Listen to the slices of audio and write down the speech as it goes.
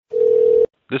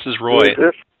This is Who Roy. is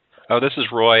this? Oh, this is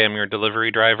Roy. I'm your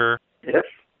delivery driver. Yes.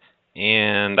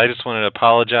 And I just wanted to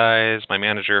apologize. My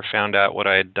manager found out what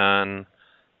I had done.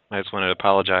 I just wanted to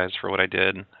apologize for what I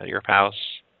did at your house.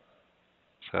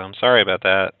 So I'm sorry about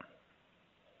that.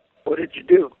 What did you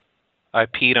do? I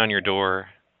peed on your door.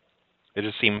 It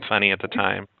just seemed funny at the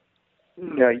time.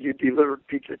 No, you delivered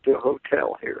pizza to a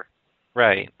hotel here.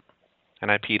 Right.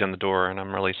 And I peed on the door, and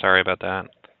I'm really sorry about that.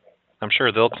 I'm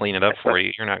sure they'll clean it up for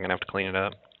you. You're not going to have to clean it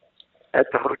up. At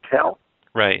the hotel?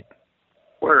 Right.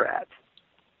 Where at?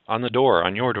 On the door,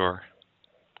 on your door.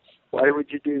 Why would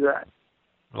you do that?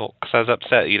 Well, because I was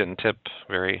upset you didn't tip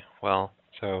very well.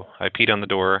 So I peed on the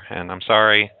door, and I'm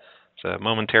sorry. It's a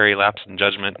momentary lapse in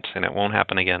judgment, and it won't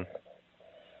happen again.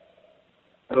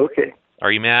 Okay.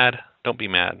 Are you mad? Don't be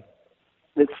mad.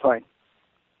 It's fine.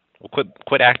 Well,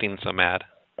 quit acting so mad,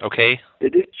 okay?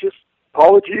 It is just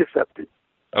apology accepted.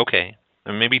 Okay.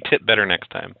 And maybe tip better next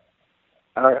time.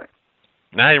 All right.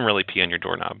 Now, I didn't really pee on your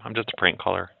doorknob. I'm just a prank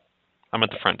caller. I'm at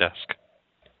the front desk.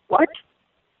 What?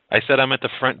 I said I'm at the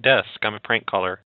front desk. I'm a prank caller.